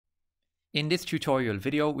In this tutorial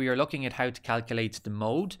video, we are looking at how to calculate the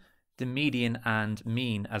mode, the median and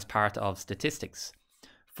mean as part of statistics.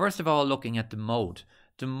 First of all, looking at the mode.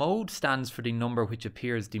 The mode stands for the number which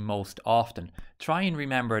appears the most often. Try and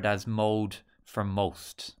remember it as mode for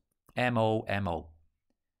most. M-O-M-O.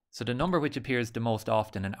 So the number which appears the most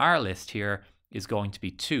often in our list here is going to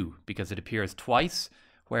be 2 because it appears twice,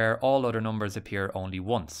 where all other numbers appear only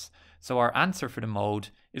once. So our answer for the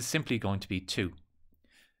mode is simply going to be 2.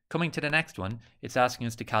 Coming to the next one, it's asking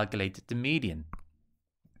us to calculate the median.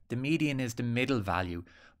 The median is the middle value,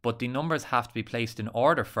 but the numbers have to be placed in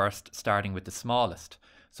order first, starting with the smallest.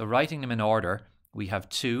 So writing them in order, we have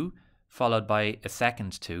 2, followed by a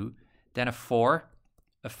second 2, then a 4,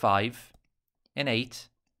 a 5, an 8,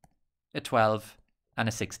 a 12, and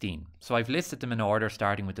a 16. So I've listed them in order,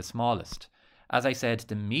 starting with the smallest. As I said,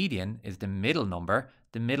 the median is the middle number.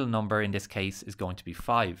 The middle number in this case is going to be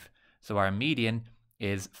 5. So our median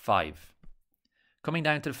is 5. Coming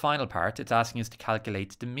down to the final part, it's asking us to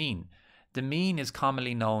calculate the mean. The mean is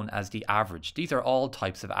commonly known as the average. These are all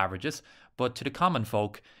types of averages, but to the common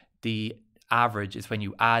folk, the average is when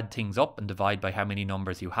you add things up and divide by how many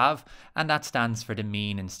numbers you have, and that stands for the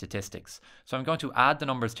mean in statistics. So I'm going to add the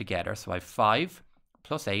numbers together. So I have 5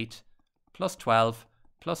 plus 8 plus 12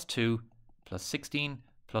 plus 2 plus 16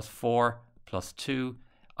 plus 4 plus 2.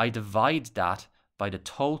 I divide that by the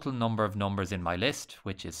total number of numbers in my list,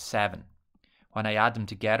 which is 7. When I add them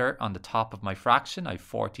together on the top of my fraction, I have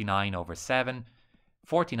 49 over 7.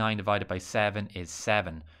 49 divided by 7 is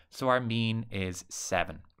 7. So our mean is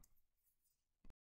 7.